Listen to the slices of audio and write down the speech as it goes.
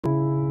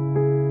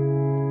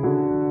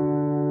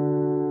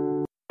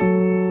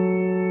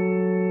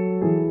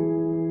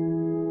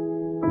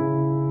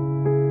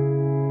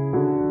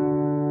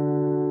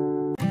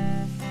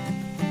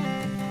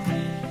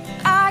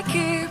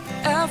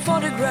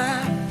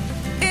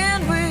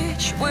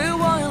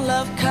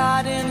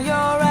light in your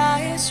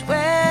eyes,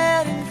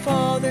 waiting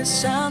for the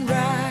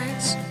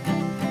sunrise.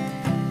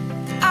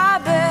 I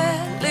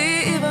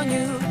barely even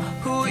knew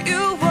who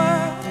you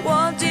were.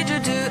 What did you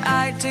do?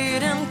 I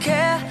didn't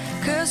care,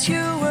 'cause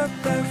you were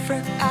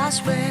perfect, I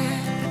swear.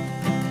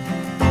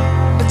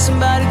 But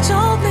somebody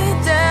told me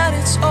that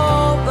it's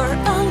over.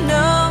 I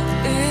know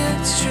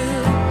it's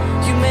true.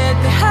 You made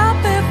me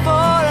happy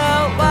for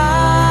a while.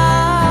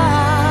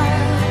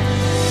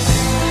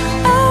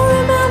 I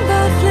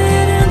remember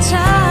fleeting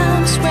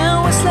times when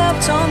we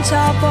slept on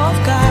top of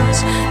cars.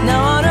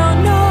 Now I don't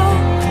know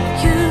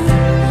you,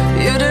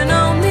 you don't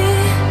know me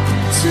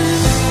too.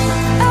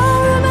 I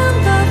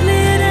remember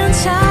fleeting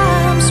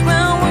times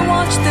when we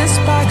watched the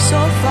sparks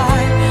so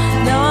fire.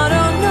 Now I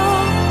don't know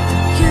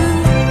you,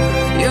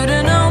 you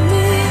don't know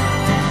me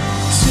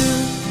too.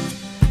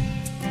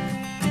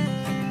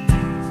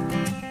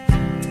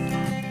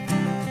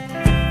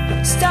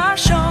 Stars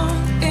shone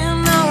in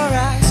our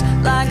eyes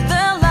like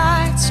the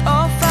lights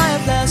of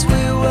fireflies.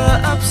 We were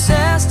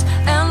obsessed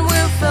and we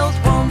felt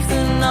warmth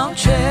in our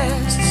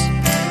chests.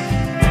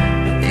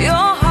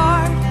 Your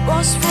heart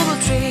was full of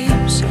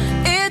dreams,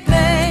 it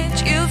made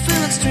you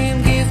feel extreme.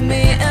 Give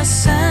me a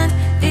sign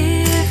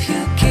if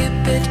you keep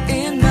it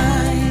in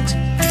mind.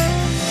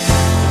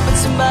 But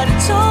somebody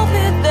told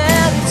me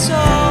that it's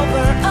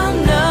over. I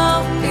know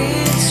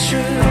it's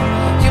true.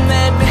 You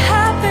made me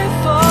happy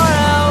for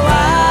a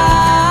while.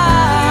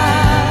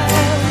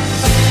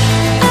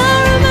 I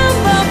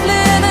remember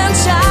fleeting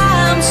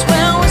times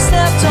when we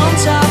slept on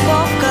top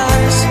of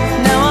cars.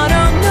 Now I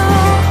don't know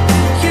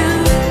you,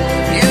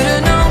 you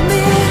don't know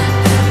me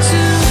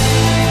too.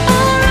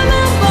 I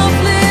remember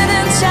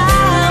fleeting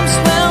times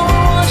when we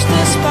watched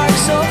the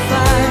sparks so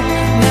fire.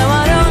 Now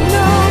I don't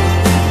know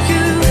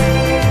you,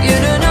 you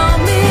don't know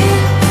me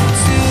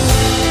too.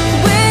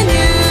 When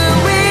you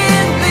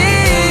with me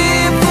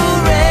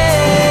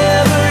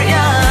forever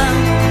young.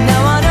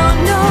 Now I don't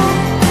know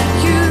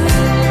you,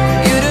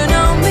 you don't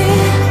know me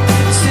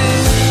too.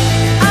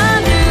 I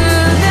knew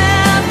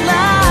that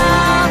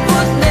love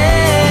would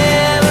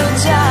never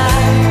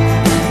die.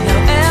 Now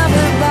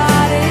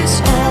everybody's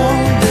on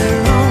their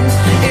own.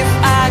 If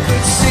I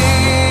could see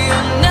you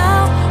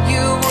now,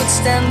 you would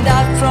stand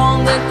out from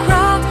the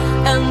crowd,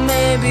 and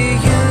maybe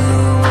you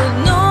would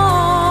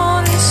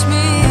notice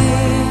me.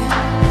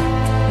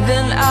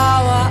 Then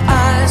our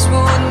eyes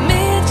would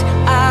meet,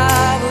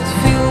 I would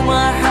feel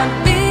my heart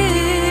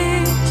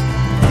beat.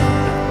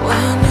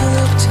 When you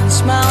looked and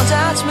smiled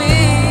at me,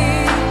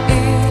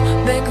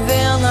 back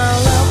then our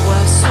love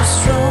was so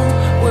strong.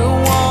 We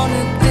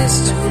wanted this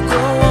to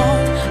go on,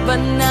 but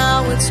now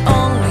it's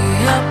only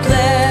a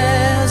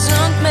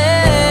pleasant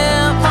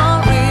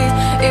memory.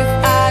 If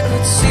I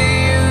could see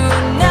you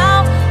now,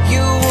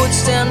 you would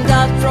stand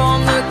out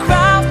from the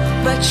crowd,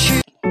 but you.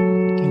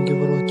 Thank you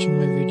for watching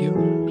my video.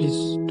 Please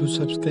do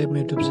subscribe my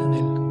YouTube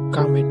channel.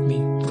 Come with me.